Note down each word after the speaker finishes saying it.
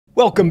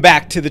Welcome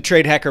back to the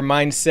Trade Hacker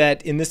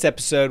Mindset. In this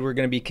episode, we're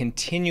going to be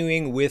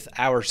continuing with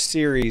our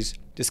series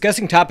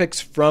discussing topics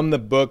from the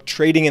book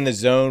Trading in the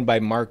Zone by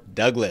Mark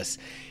Douglas.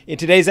 In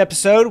today's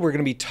episode, we're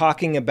going to be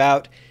talking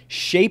about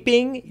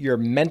shaping your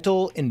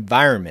mental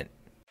environment.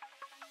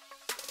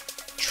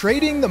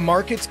 Trading the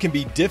markets can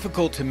be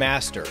difficult to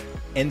master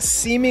and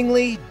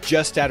seemingly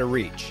just out of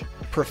reach.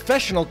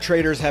 Professional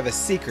traders have a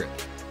secret.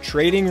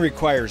 Trading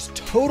requires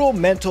total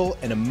mental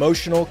and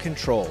emotional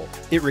control.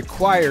 It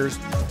requires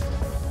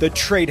the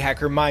Trade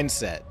Hacker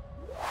Mindset.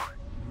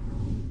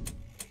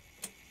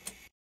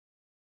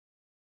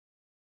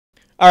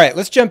 All right,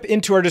 let's jump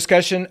into our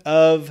discussion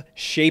of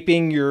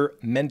shaping your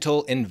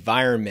mental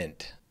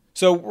environment.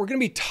 So we're going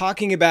to be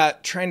talking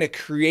about trying to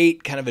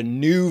create kind of a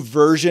new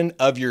version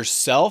of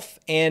yourself,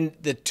 and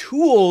the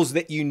tools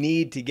that you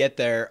need to get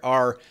there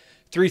are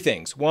three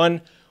things.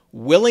 One,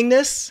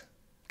 willingness.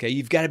 Okay,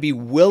 you've got to be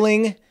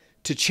willing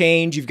to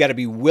change. You've got to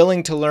be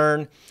willing to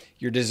learn.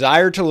 Your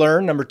desire to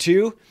learn, number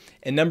two.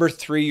 And number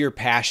three, your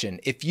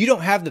passion. If you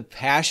don't have the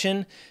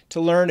passion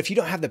to learn, if you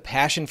don't have the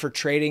passion for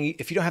trading,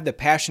 if you don't have the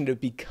passion to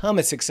become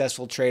a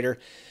successful trader,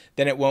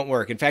 then it won't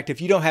work. In fact,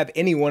 if you don't have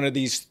any one of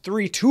these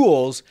three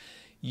tools,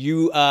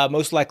 you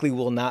most likely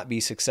will not be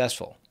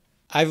successful.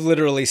 I've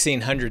literally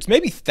seen hundreds,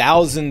 maybe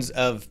thousands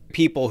of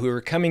people who are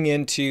coming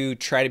in to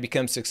try to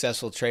become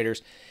successful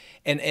traders.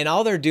 And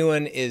all they're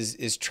doing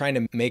is trying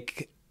to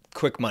make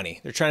quick money.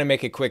 They're trying to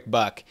make a quick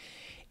buck.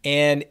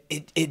 And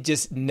it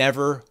just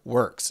never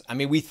works. I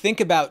mean, we think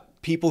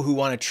about people who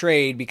want to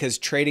trade because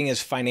trading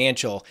is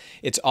financial.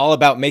 It's all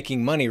about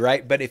making money,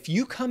 right? But if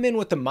you come in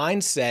with the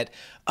mindset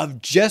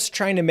of just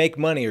trying to make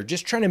money or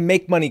just trying to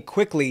make money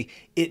quickly,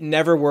 it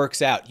never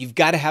works out. You've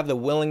got to have the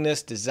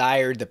willingness,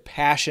 desire, the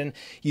passion.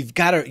 You've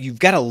got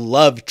to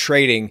love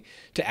trading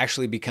to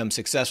actually become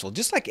successful.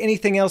 Just like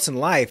anything else in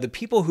life, the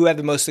people who have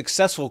the most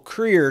successful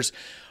careers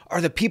are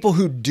the people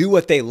who do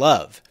what they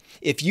love.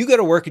 If you go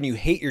to work and you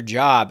hate your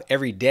job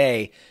every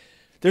day,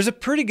 there's a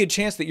pretty good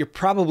chance that you're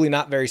probably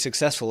not very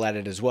successful at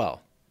it as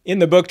well. In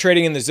the book,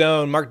 Trading in the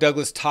Zone, Mark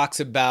Douglas talks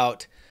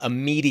about a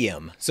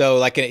medium.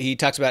 So he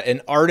talks about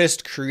an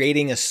artist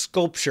creating a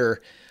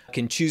sculpture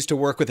can choose to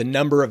work with a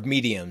number of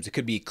mediums. It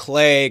could be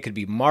clay, it could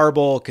be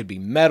marble, it could be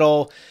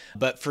metal.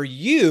 But for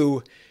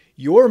you,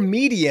 your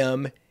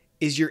medium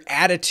is your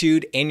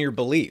attitude and your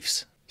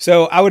beliefs.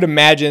 So I would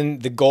imagine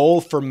the goal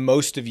for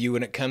most of you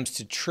when it comes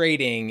to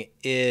trading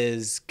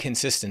is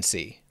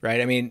consistency, right?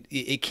 I mean,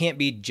 it can't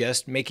be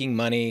just making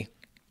money.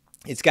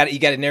 You got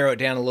to narrow it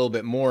down a little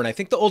bit more. And I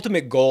think the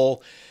ultimate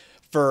goal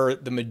for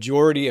the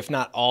majority, if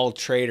not all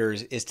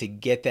traders, is to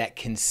get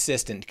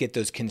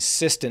those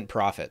consistent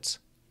profits.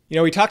 You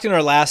know, we talked in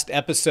our last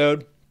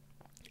episode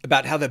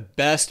about how the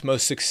best,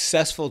 most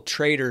successful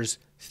traders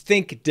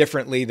think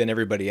differently than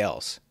everybody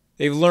else.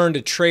 They've learned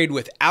to trade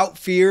without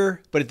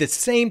fear, but at the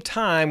same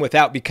time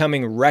without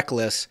becoming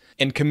reckless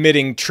and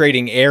committing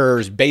trading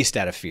errors based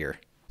out of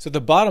fear. So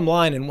the bottom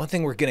line, and one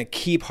thing we're going to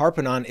keep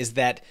harping on, is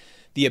that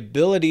the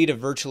ability to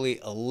virtually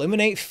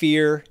eliminate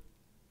fear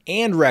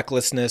and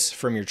recklessness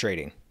from your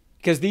trading.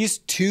 Because these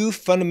two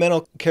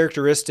fundamental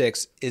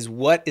characteristics is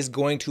what is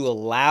going to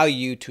allow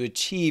you to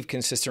achieve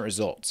consistent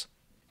results.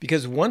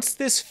 Because once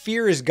this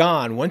fear is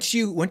gone, once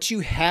you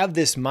have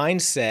this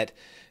mindset,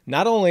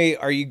 not only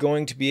are you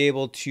going to be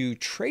able to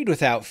trade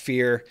without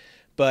fear,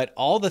 but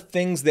all the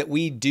things that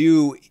we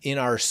do in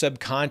our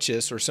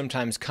subconscious or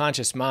sometimes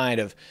conscious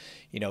mind of,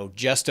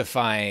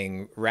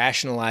 justifying,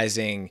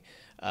 rationalizing,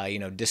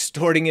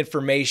 distorting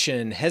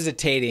information,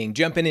 hesitating,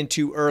 jumping in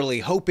too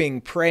early,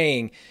 hoping,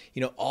 praying,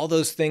 all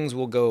those things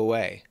will go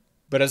away.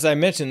 But as I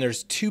mentioned,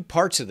 there's two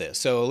parts of this.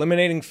 So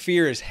eliminating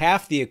fear is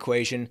half the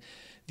equation.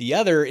 The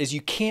other is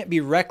you can't be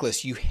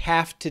reckless. You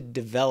have to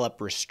develop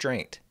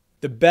restraint.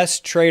 The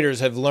best traders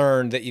have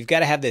learned that you've got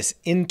to have this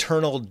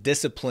internal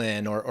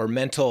discipline or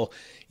mental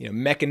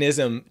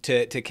mechanism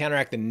to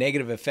counteract the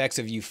negative effects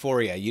of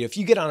euphoria. If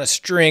you get on a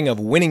string of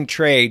winning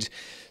trades,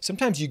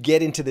 sometimes you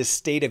get into this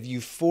state of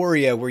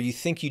euphoria where you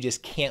think you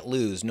just can't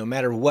lose. No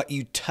matter what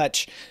you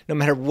touch, no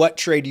matter what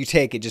trade you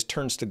take, it just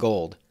turns to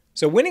gold.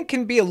 So winning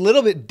can be a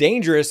little bit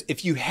dangerous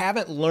if you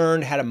haven't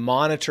learned how to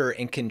monitor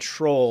and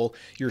control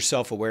your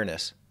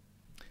self-awareness.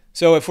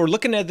 So if we're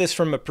looking at this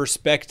from a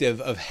perspective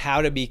of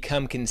how to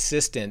become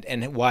consistent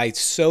and why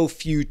so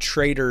few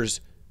traders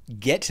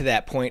get to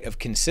that point of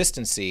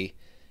consistency,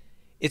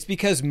 it's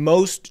because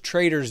most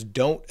traders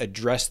don't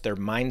address their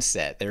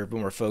mindset. They're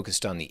more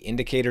focused on the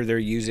indicator they're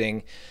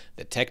using,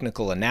 the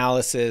technical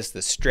analysis,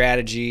 the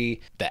strategy,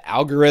 the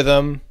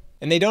algorithm,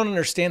 and they don't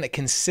understand that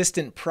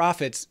consistent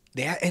profits,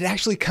 it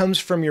actually comes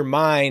from your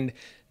mind,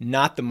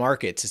 not the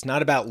markets. It's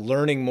not about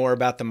learning more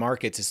about the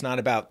markets. It's not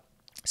about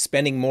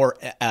spending more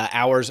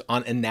hours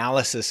on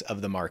analysis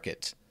of the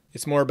market.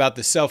 It's more about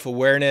the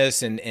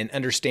self-awareness and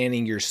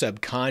understanding your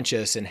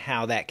subconscious and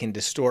how that can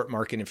distort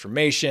market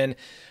information,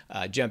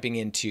 jumping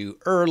in too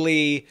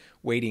early,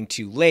 waiting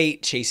too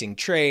late, chasing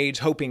trades,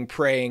 hoping,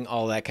 praying,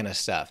 all that kind of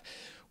stuff.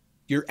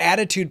 Your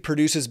attitude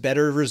produces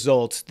better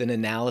results than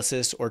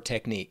analysis or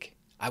technique.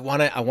 I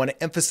want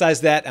to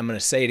emphasize that. I'm going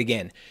to say it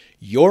again.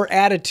 Your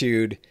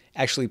attitude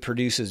actually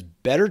produces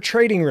better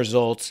trading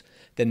results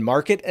than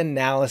market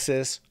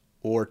analysis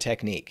or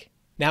technique.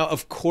 Now,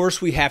 of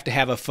course, we have to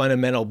have a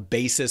fundamental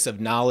basis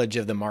of knowledge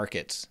of the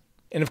markets.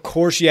 And of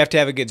course, you have to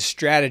have a good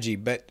strategy,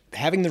 but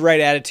having the right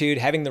attitude,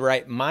 having the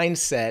right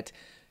mindset,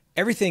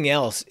 everything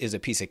else is a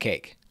piece of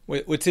cake.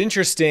 What's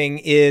interesting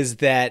is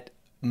that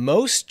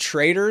most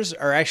traders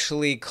are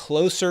actually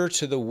closer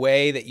to the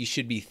way that you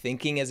should be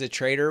thinking as a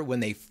trader when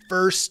they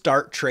first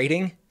start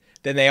trading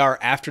than they are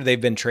after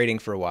they've been trading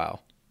for a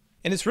while.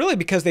 And it's really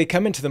because they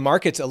come into the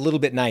markets a little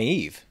bit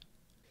naive.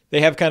 They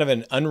have kind of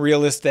an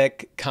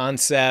unrealistic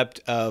concept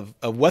of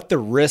what the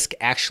risk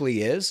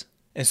actually is.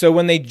 And so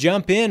when they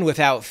jump in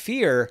without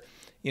fear,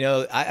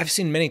 I've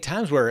seen many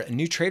times where a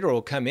new trader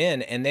will come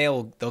in and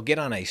they'll get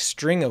on a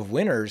string of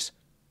winners.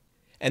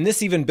 And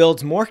this even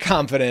builds more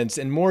confidence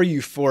and more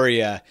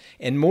euphoria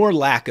and more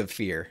lack of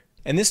fear.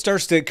 And this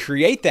starts to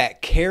create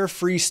that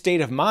carefree state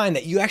of mind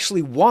that you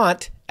actually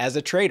want as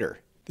a trader.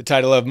 The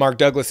title of Mark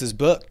Douglas's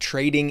book,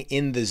 Trading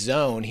in the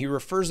Zone, he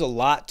refers a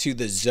lot to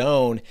the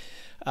zone,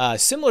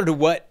 similar to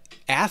what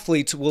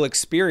athletes will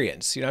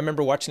experience. I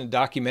remember watching a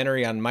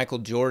documentary on Michael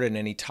Jordan,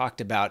 and he talked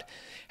about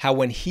how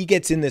when he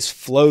gets in this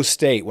flow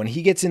state, when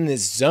he gets in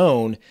this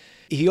zone,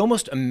 he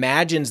almost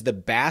imagines the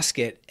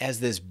basket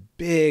as this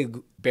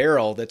big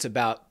barrel that's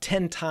about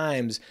 10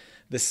 times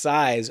the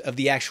size of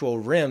the actual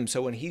rim.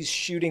 So when he's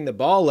shooting the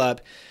ball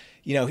up,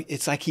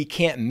 it's like he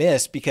can't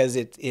miss because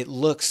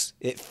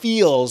it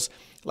feels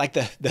like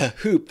the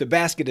hoop, the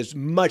basket is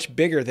much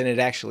bigger than it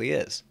actually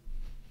is.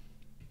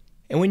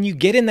 And when you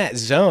get in that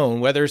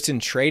zone, whether it's in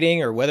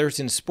trading or whether it's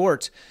in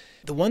sports,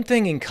 the one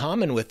thing in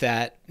common with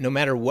that, no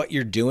matter what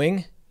you're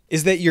doing,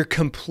 is that you're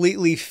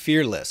completely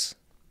fearless.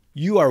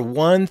 You are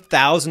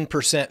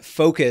 1,000%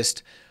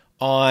 focused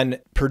on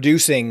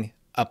producing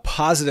a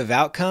positive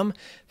outcome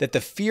that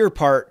the fear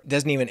part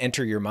doesn't even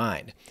enter your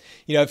mind.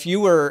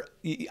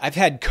 I've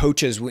had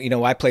coaches,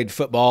 I played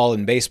football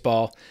and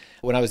baseball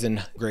when I was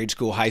in grade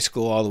school, high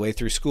school, all the way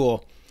through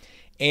school.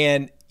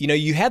 And,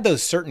 you had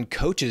those certain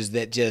coaches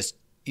that just,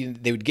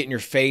 they would get in your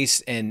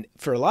face, and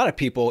for a lot of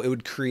people, it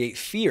would create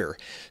fear.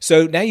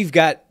 So now you've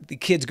got the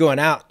kids going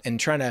out and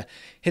trying to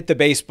hit the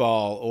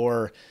baseball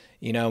or,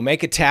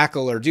 make a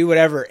tackle or do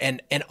whatever.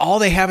 And all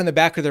they have in the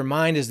back of their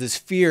mind is this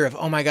fear of,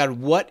 oh my God,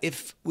 what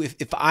if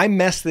I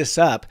mess this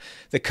up,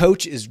 the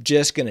coach is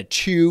just going to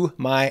chew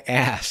my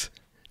ass.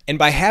 And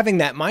by having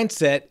that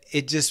mindset,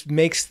 it just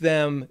makes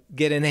them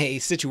get in a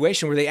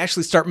situation where they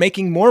actually start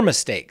making more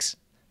mistakes.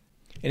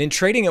 And in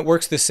trading, it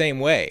works the same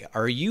way.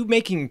 Are you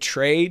making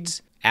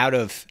trades out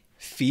of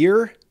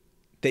fear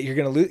that you're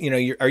going to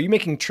lose? Are you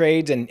making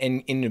trades and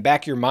in the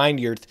back of your mind,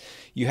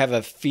 you have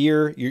a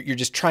fear, you're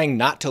just trying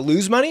not to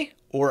lose money?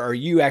 Or are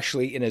you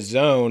actually in a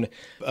zone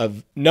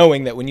of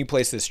knowing that when you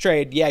place this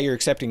trade, yeah, you're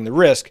accepting the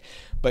risk,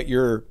 but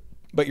your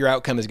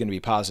outcome is going to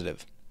be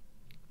positive?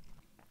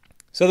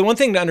 So the one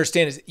thing to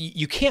understand is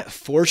you can't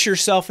force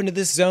yourself into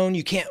this zone.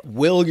 You can't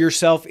will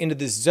yourself into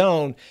this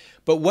zone.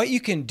 But what you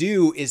can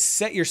do is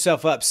set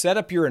yourself up, set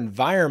up your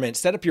environment,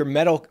 set up your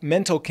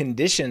mental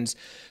conditions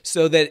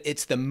so that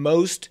it's the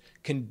most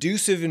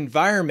conducive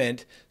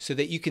environment so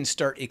that you can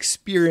start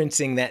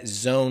experiencing that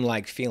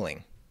zone-like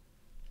feeling.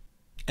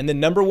 And the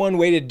number one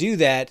way to do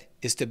that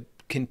is to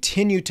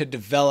continue to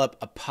develop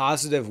a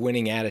positive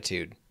winning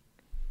attitude.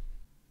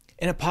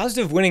 And a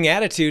positive winning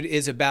attitude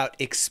is about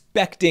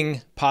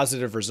expecting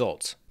positive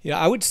results.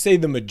 I would say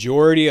the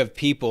majority of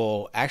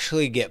people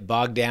actually get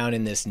bogged down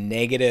in this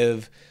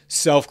negative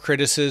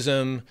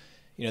self-criticism.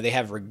 They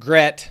have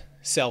regret,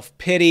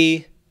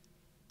 self-pity,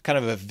 kind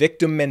of a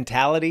victim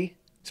mentality.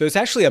 So it's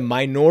actually a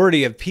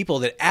minority of people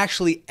that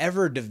actually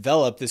ever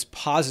develop this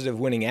positive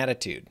winning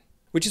attitude,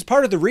 which is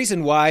part of the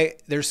reason why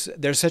there's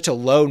such a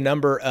low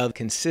number of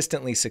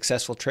consistently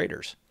successful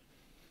traders.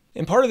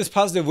 And part of this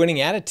positive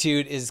winning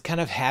attitude is kind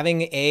of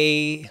having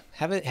a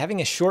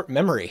short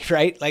memory,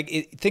 right?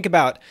 Think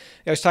about,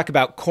 I always talk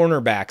about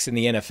cornerbacks in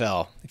the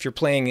NFL. If you're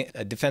playing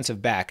a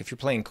defensive back, if you're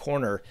playing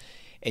corner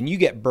and you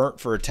get burnt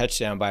for a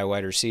touchdown by a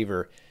wide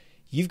receiver,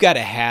 you've got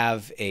to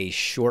have a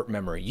short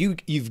memory.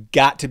 You've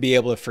got to be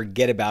able to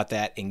forget about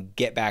that and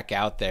get back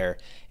out there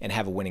and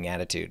have a winning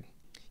attitude.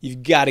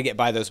 You've got to get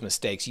by those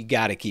mistakes. You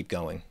got to keep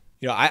going.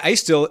 I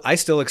still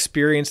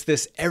experience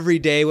this every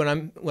day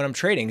when I'm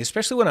trading,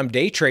 especially when I'm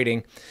day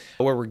trading,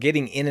 where we're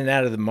getting in and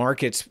out of the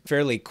markets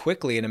fairly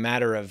quickly in a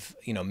matter of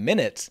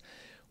minutes.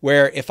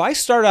 Where if I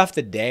start off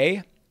the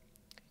day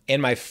and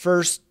my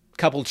first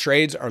couple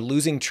trades are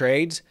losing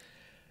trades,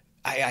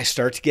 I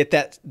start to get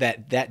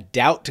that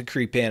doubt to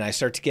creep in. I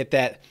start to get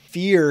that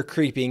fear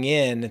creeping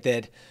in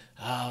that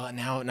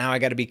now I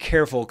got to be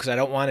careful because I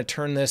don't want to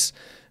turn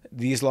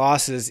these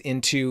losses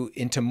into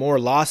more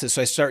losses.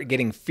 So I start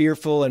getting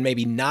fearful and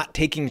maybe not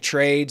taking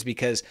trades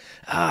because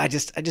I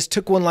just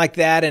took one like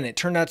that and it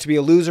turned out to be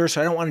a loser. So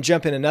I don't want to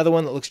jump in another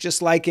one that looks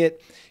just like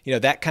it.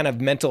 That kind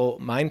of mental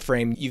mind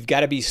frame. You've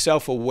got to be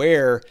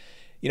self-aware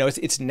You know,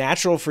 it's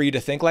natural for you to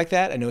think like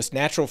that. I know it's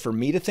natural for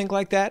me to think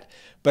like that,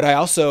 but I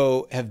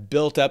also have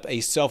built up a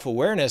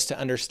self-awareness to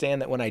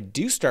understand that when I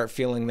do start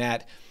feeling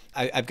that,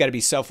 I've got to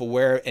be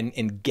self-aware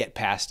and get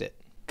past it.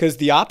 Because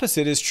the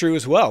opposite is true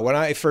as well. When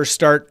I first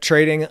start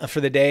trading for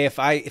the day, if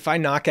I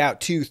knock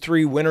out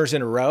 2-3 winners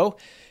in a row,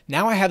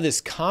 now I have this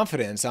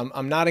confidence.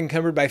 I'm not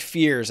encumbered by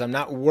fears. I'm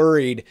not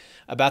worried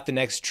about the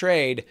next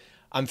trade.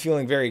 I'm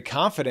feeling very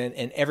confident,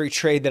 and every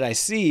trade that I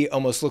see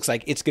almost looks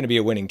like it's going to be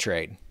a winning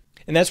trade.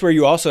 And that's where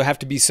you also have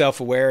to be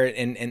self-aware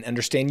and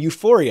understand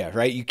euphoria,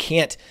 right? You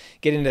can't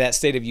get into that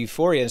state of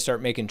euphoria and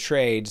start making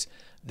trades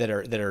that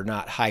are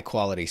not high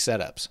quality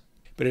setups.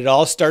 But it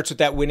all starts with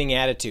that winning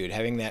attitude,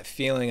 having that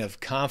feeling of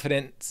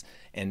confidence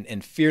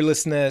and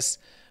fearlessness.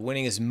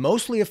 Winning is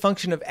mostly a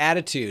function of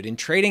attitude. In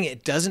trading,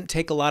 it doesn't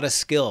take a lot of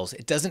skills.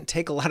 It doesn't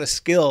take a lot of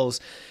skills,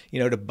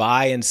 to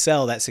buy and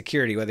sell that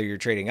security, whether you're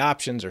trading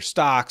options or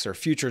stocks or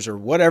futures or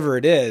whatever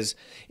it is.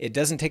 It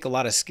doesn't take a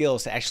lot of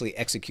skills to actually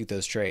execute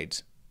those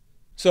trades.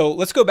 So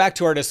let's go back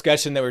to our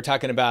discussion that we were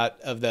talking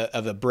about of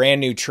a brand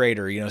new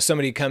trader.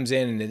 Somebody comes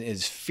in and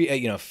is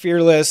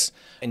fearless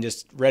and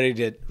just ready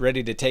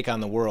to take on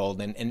the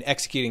world and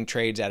executing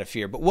trades out of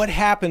fear. But what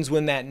happens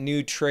when that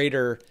new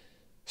trader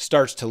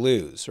starts to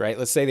lose, right?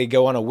 Let's say they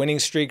go on a winning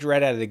streak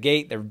right out of the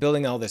gate. They're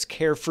building all this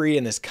carefree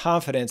and this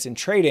confidence in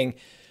trading,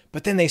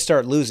 but then they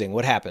start losing.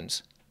 What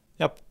happens?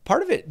 Now,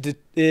 part of it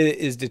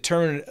is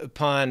determined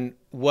upon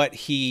what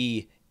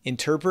he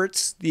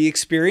interprets the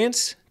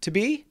experience to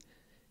be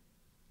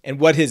and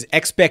what his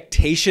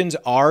expectations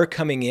are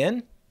coming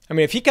in. I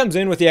mean, if he comes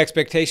in with the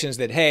expectations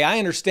that, hey, I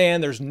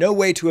understand there's no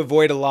way to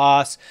avoid a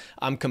loss,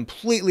 I'm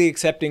completely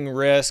accepting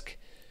risk,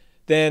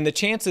 then the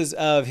chances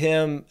of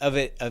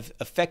it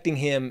affecting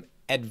him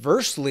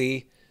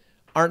adversely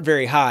aren't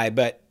very high,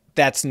 but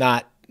that's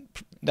not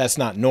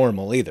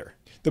normal either.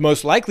 The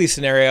most likely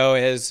scenario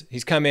is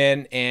he's come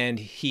in and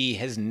he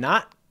has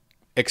not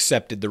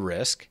accepted the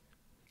risk.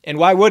 And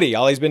why would he?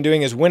 All he's been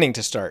doing is winning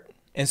to start.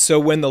 And so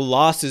when the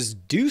losses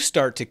do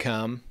start to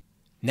come,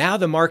 now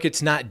the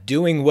market's not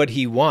doing what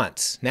he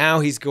wants.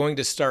 Now he's going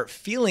to start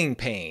feeling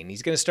pain.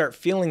 He's going to start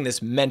feeling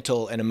this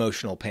mental and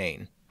emotional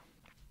pain.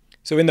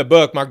 So in the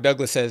book, Mark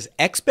Douglas says,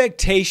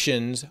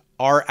 expectations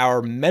are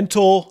our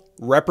mental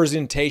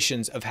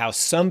representations of how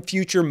some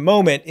future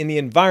moment in the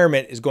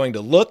environment is going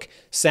to look,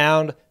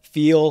 sound,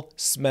 feel,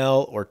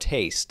 smell, or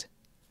taste.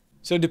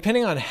 So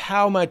depending on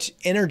how much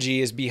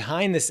energy is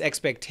behind this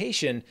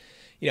expectation,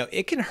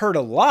 it can hurt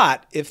a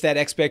lot if that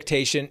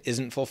expectation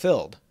isn't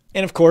fulfilled.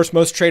 And of course,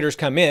 most traders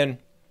come in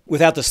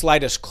without the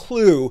slightest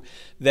clue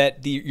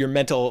that your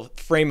mental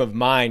frame of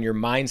mind, your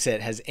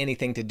mindset has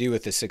anything to do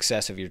with the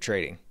success of your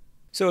trading.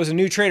 So as a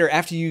new trader,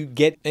 after you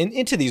get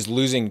into these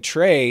losing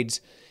trades,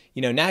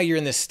 now you're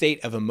in this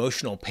state of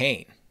emotional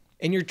pain.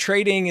 And your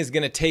trading is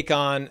going to take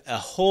on a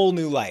whole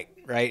new light,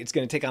 right? It's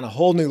going to take on a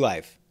whole new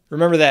life.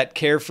 Remember that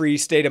carefree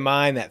state of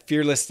mind, that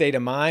fearless state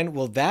of mind?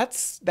 Well,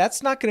 that's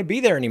not going to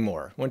be there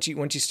anymore once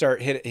you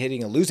start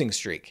hitting a losing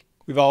streak.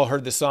 We've all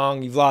heard the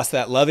song, "You've Lost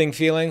That Loving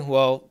Feeling."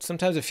 Well,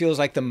 sometimes it feels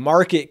like the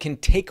market can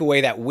take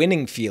away that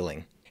winning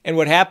feeling. And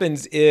what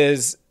happens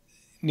is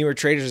newer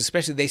traders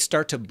especially, they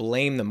start to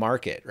blame the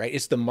market, right?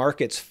 It's the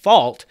market's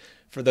fault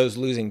for those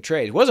losing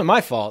trades. It wasn't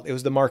my fault. It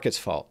was the market's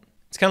fault.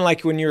 It's kind of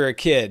like when you're a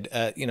kid,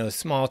 a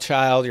small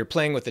child, you're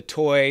playing with a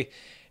toy,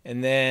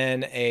 and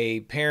then a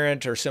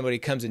parent or somebody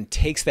comes and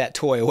takes that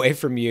toy away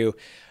from you.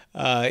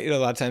 A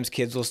lot of times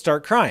kids will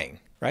start crying,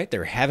 right?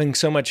 They're having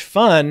so much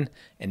fun,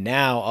 and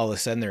now all of a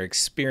sudden they're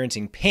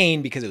experiencing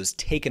pain because it was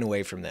taken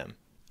away from them.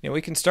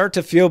 We can start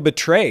to feel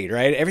betrayed,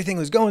 right? Everything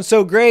was going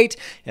so great,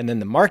 and then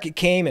the market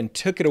came and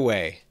took it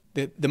away.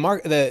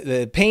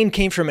 The pain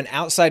came from an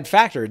outside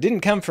factor. It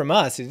didn't come from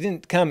us. It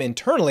didn't come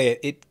internally.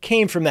 It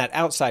came from that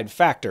outside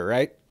factor,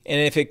 right? And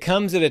if it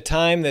comes at a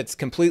time that's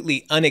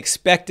completely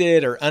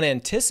unexpected or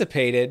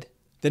unanticipated,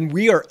 then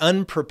we are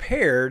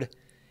unprepared,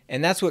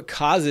 and that's what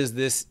causes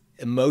this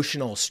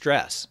emotional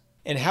stress.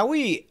 And how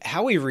we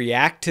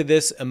react to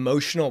this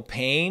emotional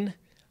pain,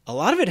 a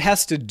lot of it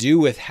has to do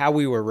with how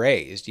we were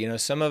raised.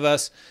 Some of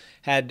us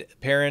had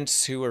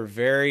parents who were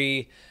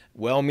very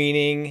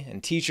well-meaning,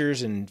 and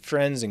teachers and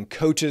friends and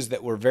coaches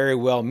that were very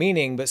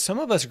well-meaning, but some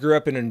of us grew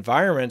up in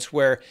environments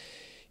where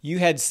you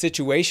had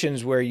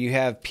situations where you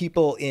have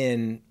people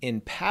in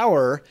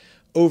power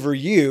over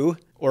you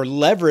or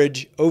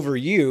leverage over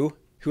you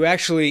who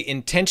actually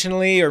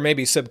intentionally or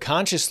maybe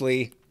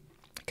subconsciously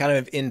kind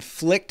of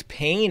inflict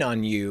pain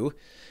on you,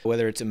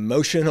 whether it's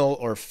emotional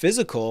or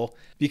physical,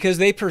 because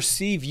they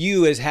perceive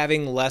you as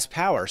having less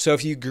power. So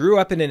if you grew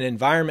up in an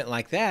environment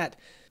like that,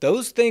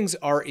 those things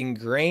are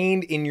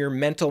ingrained in your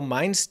mental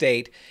mind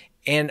state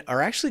and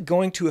are actually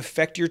going to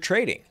affect your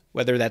trading,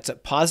 whether that's a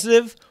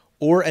positive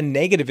or a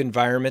negative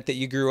environment that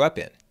you grew up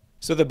in.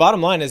 So the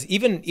bottom line is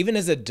even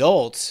as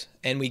adults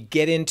and we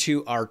get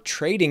into our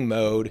trading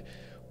mode,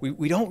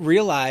 we don't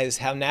realize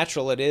how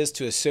natural it is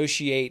to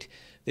associate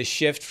the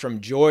shift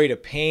from joy to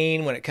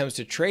pain when it comes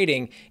to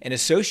trading and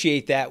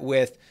associate that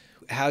with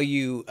how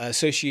you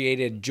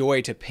associated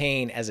joy to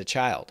pain as a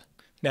child.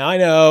 Now I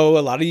know a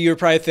lot of you are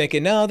probably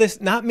thinking, no,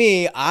 not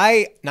me.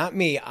 I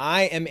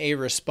am a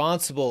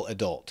responsible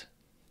adult.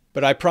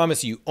 But I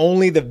promise you,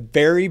 only the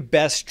very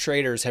best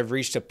traders have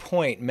reached a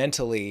point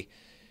mentally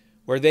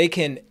where they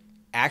can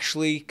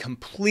actually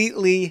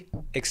completely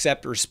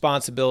accept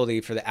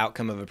responsibility for the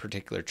outcome of a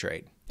particular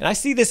trade. And I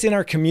see this in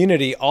our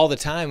community all the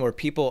time where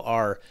people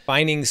are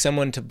finding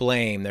someone to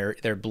blame.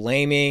 They're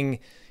blaming,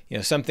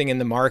 something in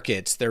the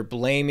markets. They're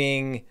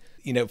blaming,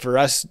 for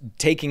us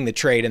taking the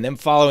trade and them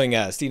following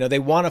us. They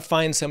want to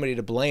find somebody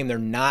to blame. They're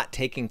not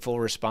taking full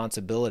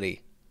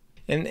responsibility.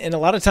 And a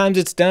lot of times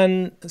it's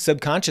done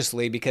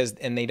subconsciously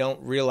and they don't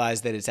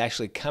realize that it's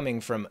actually coming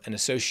from an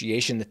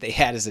association that they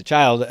had as a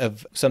child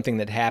of something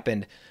that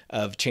happened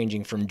of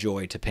changing from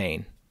joy to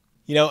pain.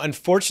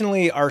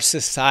 Unfortunately, our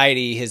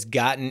society has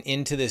gotten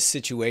into this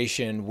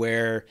situation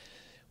where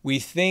we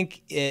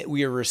think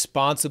we are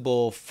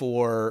responsible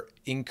for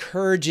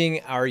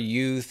encouraging our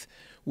youth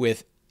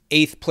with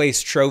 8th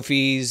place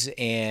trophies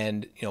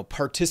and,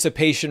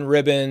 participation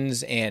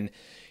ribbons, and,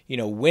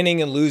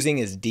 winning and losing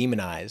is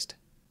demonized.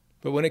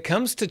 But when it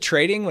comes to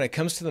trading, when it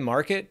comes to the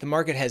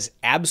market has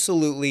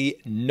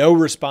absolutely no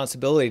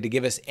responsibility to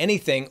give us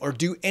anything or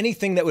do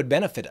anything that would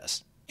benefit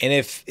us. And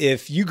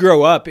if you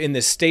grow up in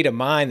this state of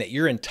mind that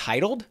you're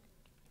entitled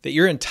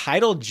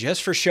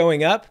just for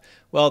showing up,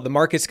 well, the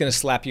market's going to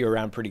slap you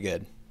around pretty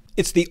good.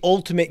 It's the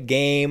ultimate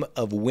game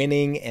of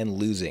winning and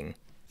losing.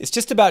 It's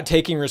just about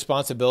taking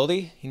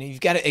responsibility. You've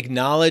got to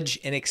acknowledge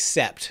and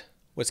accept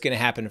what's going to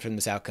happen from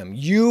this outcome.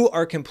 You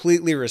are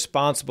completely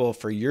responsible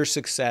for your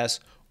success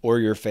or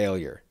your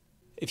failure.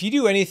 If you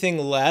do anything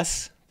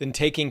less than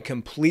taking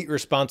complete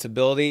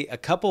responsibility, a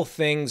couple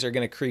things are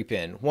going to creep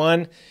in.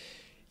 One,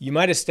 you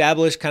might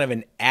establish kind of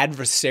an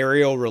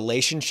adversarial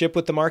relationship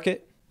with the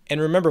market. And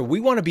remember,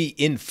 we want to be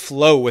in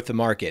flow with the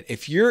market.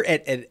 If you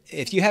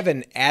have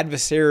an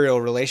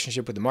adversarial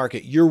relationship with the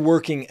market, you're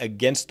working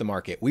against the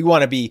market. We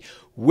want to be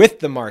with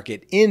the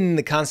market in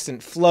the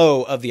constant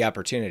flow of the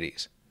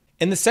opportunities.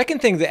 And the second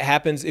thing that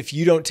happens if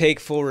you don't take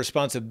full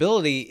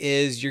responsibility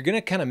is you're going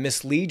to kind of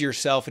mislead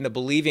yourself into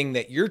believing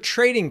that your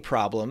trading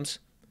problems,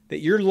 that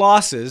your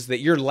losses, that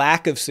your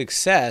lack of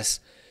success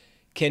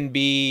can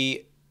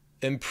be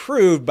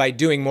improved by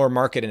doing more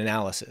market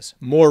analysis,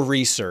 more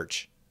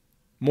research,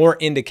 more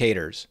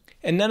indicators.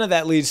 And none of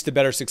that leads to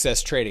better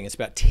success trading. It's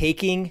about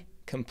taking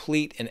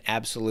complete and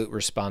absolute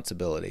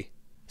responsibility.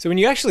 So when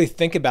you actually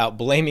think about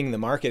blaming the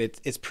market,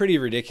 it's pretty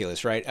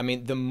ridiculous, right? I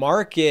mean,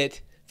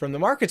 from the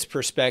market's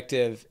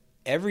perspective,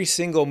 every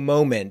single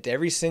moment,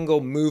 every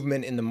single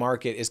movement in the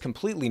market is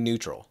completely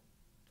neutral,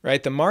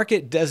 right? The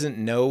market doesn't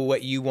know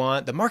what you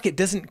want. The market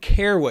doesn't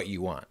care what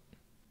you want.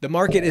 The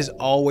market is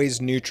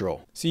always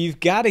neutral. So you've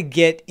got to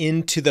get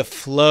into the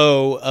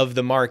flow of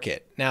the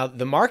market. Now,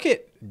 the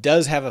market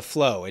does have a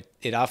flow.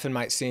 It often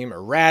might seem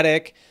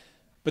erratic,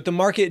 but the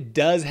market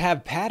does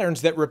have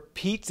patterns that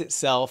repeats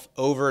itself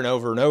over and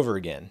over and over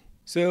again.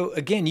 So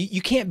again,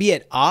 you can't be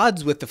at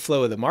odds with the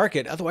flow of the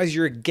market. Otherwise,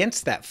 you're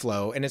against that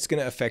flow and it's going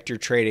to affect your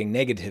trading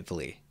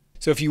negatively.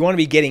 So if you want to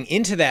be getting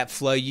into that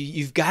flow,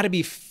 you've got to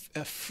be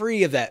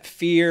free of that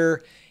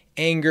fear,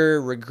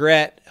 anger,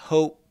 regret,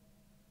 hope,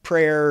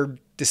 prayer,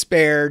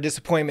 despair,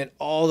 disappointment,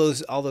 all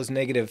those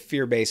negative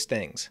fear-based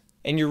things.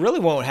 And you really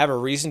won't have a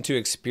reason to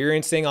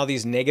experiencing all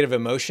these negative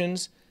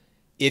emotions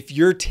if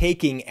you're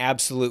taking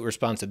absolute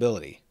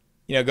responsibility.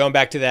 Going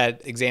back to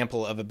that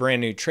example of a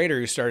brand new trader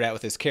who started out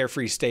with this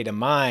carefree state of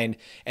mind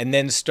and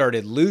then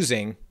started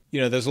losing,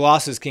 those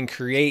losses can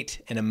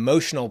create an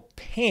emotional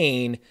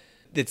pain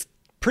that's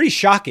pretty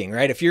shocking,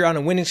 right? If you're on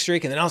a winning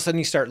streak and then all of a sudden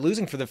you start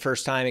losing for the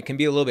first time, it can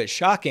be a little bit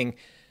shocking,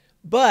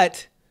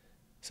 but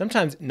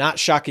sometimes not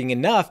shocking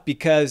enough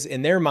because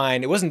in their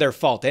mind, it wasn't their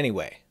fault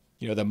anyway.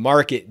 The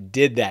market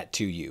did that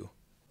to you.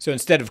 So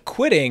instead of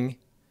quitting,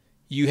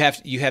 you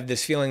have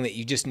this feeling that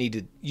you just need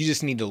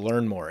to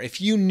learn more.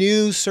 If you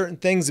knew certain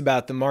things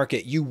about the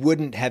market, you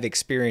wouldn't have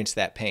experienced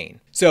that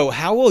pain. So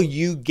how will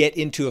you get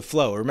into a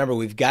flow? Remember,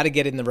 we've got to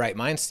get in the right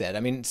mindset.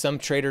 I mean, some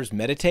traders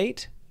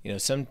meditate.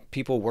 Some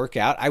people work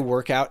out. I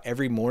work out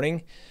every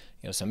morning.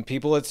 Some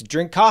people it's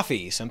drink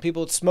coffee. Some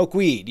people it's smoke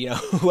weed.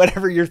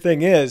 Whatever your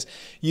thing is,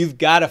 you've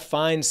got to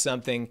find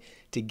something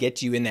to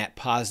get you in that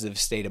positive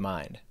state of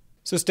mind.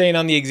 So staying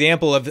on the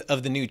example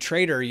of the new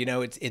trader,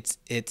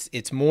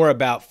 it's more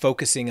about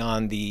focusing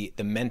on the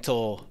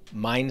mental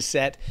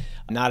mindset,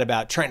 not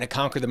about trying to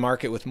conquer the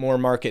market with more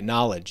market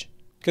knowledge.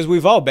 Because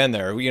we've all been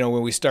there.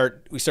 When we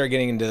start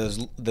getting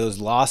into those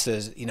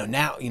losses,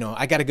 now,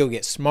 I got to go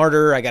get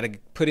smarter. I got to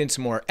put in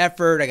some more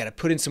effort. I got to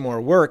put in some more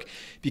work,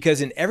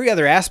 because in every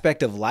other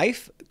aspect of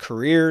life,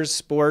 careers,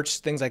 sports,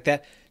 things like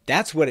that,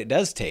 that's what it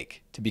does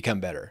take to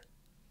become better.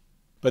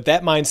 But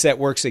that mindset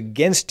works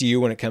against you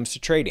when it comes to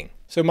trading.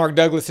 So Mark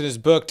Douglas in his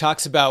book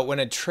talks about when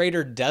a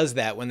trader does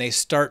that, when they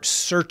start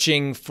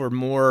searching for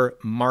more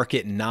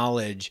market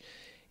knowledge,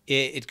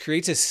 it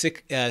creates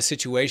a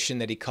situation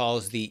that he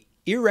calls the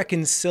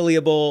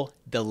irreconcilable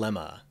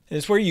dilemma. And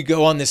it's where you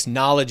go on this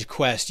knowledge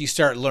quest. You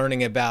start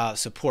learning about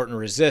support and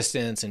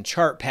resistance and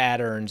chart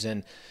patterns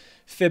and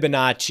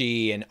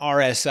Fibonacci and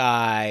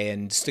RSI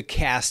and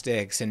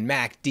stochastics and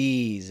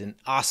MACDs and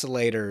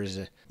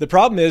oscillators. The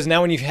problem is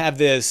now when you have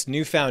this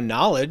newfound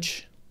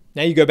knowledge,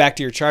 now you go back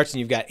to your charts and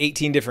you've got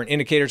 18 different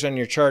indicators on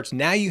your charts.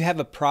 Now you have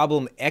a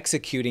problem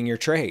executing your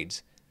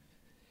trades.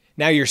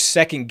 Now you're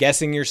second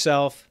guessing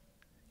yourself.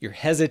 You're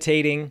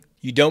hesitating.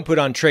 You don't put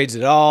on trades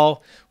at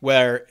all,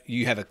 where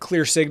you have a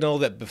clear signal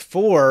that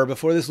before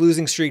this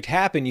losing streak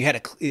happened,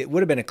 it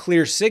would have been a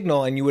clear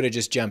signal and you would have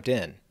just jumped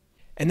in.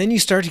 And then you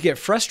start to get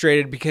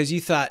frustrated because you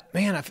thought,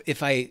 man,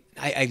 if I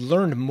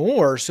learned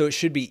more, so it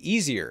should be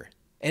easier.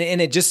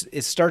 And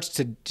it starts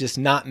to just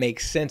not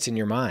make sense in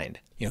your mind.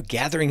 You know,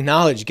 gathering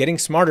knowledge, getting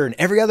smarter in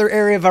every other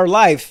area of our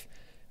life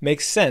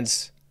makes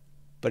sense,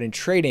 but in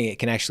trading, it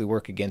can actually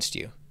work against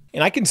you.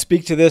 And I can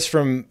speak to this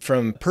from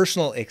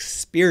personal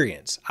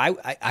experience.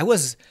 I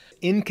was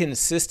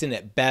inconsistent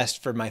at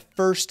best for my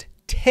first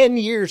 10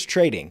 years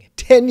trading.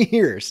 10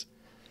 years.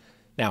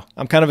 Now,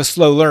 I'm kind of a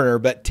slow learner,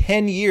 but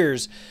 10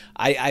 years,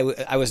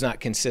 I was not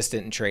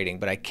consistent in trading,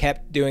 but I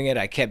kept doing it.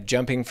 I kept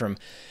jumping from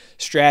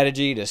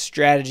strategy to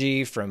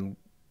strategy, from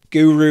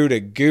guru to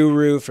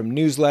guru, from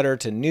newsletter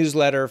to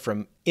newsletter,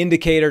 from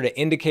indicator to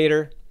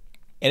indicator.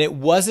 And it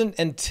wasn't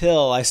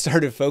until I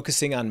started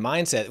focusing on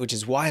mindset, which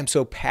is why I'm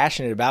so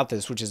passionate about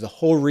this, which is the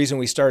whole reason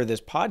we started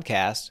this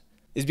podcast,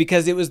 is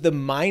because it was the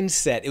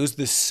mindset, it was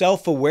the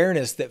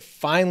self-awareness that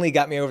finally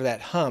got me over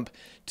that hump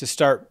to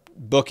start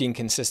booking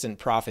consistent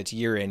profits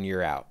year in,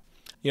 year out.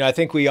 You know, I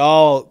think we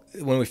all,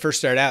 when we first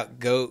start out,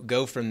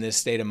 go from this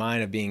state of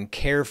mind of being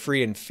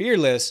carefree and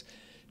fearless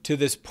to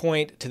this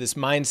point, to this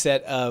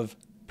mindset of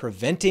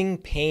preventing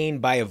pain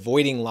by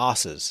avoiding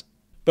losses.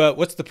 But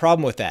what's the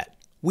problem with that?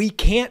 We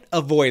can't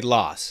avoid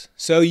loss.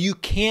 So you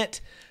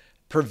can't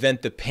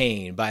prevent the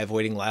pain by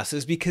avoiding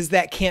losses because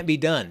that can't be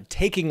done.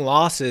 Taking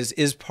losses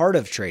is part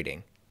of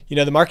trading. You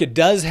know, the market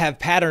does have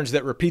patterns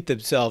that repeat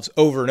themselves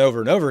over and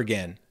over and over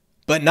again,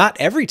 but not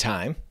every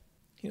time.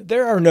 You know,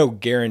 there are no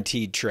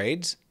guaranteed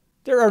trades.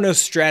 There are no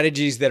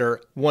strategies that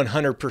are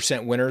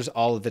 100% winners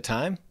all of the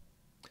time.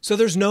 So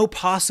there's no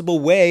possible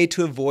way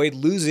to avoid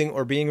losing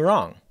or being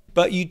wrong.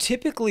 But you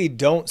typically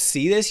don't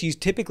see this. You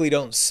typically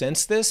don't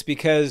sense this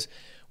because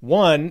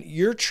one,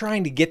 you're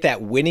trying to get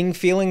that winning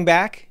feeling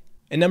back.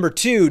 And number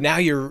two, now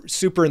you're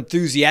super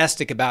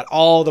enthusiastic about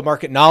all the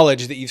market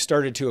knowledge that you've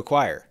started to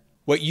acquire.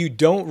 What you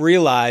don't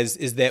realize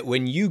is that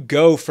when you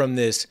go from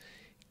this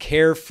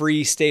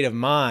carefree state of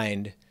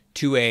mind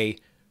to a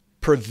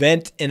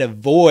prevent and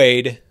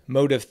avoid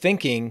mode of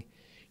thinking,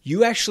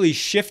 you actually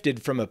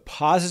shifted from a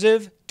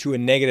positive to a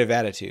negative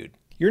attitude.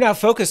 You're now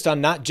focused on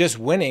not just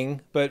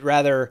winning, but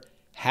rather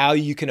how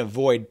you can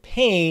avoid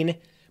pain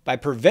by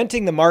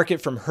preventing the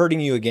market from hurting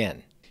you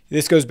again.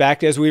 This goes back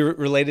to as we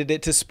related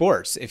it to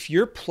sports. If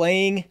you're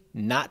playing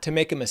not to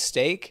make a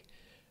mistake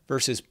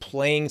versus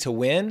playing to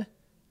win,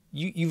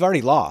 you've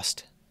already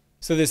lost.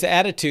 So this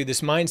attitude,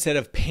 this mindset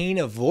of pain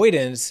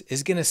avoidance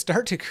is going to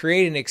start to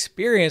create an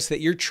experience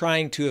that you're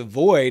trying to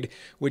avoid,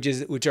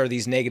 which are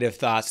these negative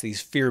thoughts, these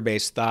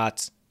fear-based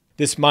thoughts.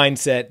 This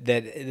mindset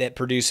that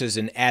produces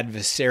an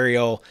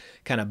adversarial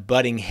kind of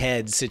butting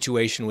head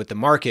situation with the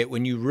market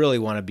when you really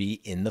want to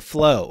be in the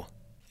flow.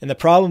 And the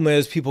problem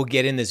is people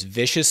get in this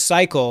vicious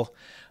cycle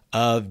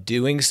of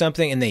doing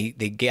something and they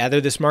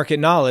gather this market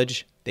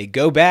knowledge, they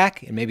go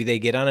back and maybe they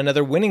get on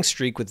another winning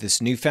streak with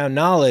this newfound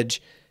knowledge,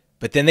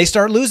 but then they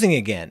start losing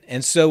again.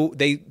 And so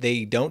they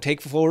don't take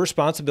full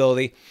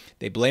responsibility.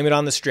 They blame it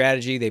on the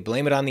strategy. They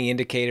blame it on the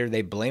indicator.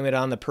 They blame it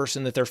on the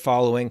person that they're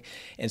following.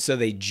 And so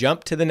they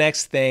jump to the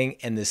next thing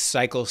and this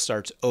cycle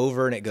starts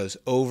over and it goes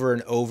over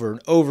and over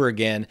and over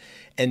again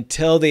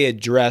until they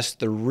address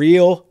the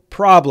real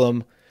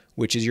problem,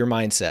 which is your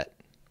mindset.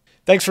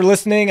 Thanks for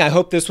listening. I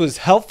hope this was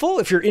helpful.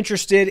 If you're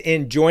interested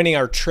in joining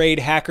our Trade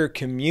Hacker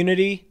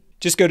community,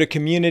 just go to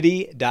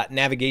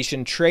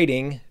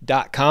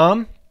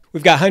community.navigationtrading.com.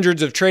 We've got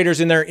hundreds of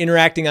traders in there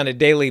interacting on a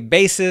daily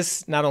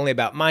basis, not only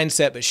about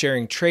mindset, but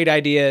sharing trade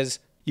ideas.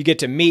 You get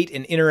to meet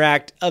and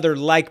interact other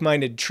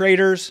like-minded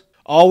traders,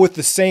 all with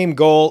the same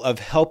goal of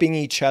helping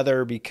each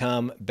other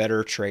become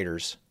better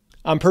traders.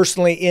 I'm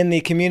personally in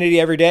the community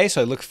every day,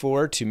 so I look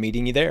forward to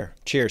meeting you there.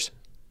 Cheers.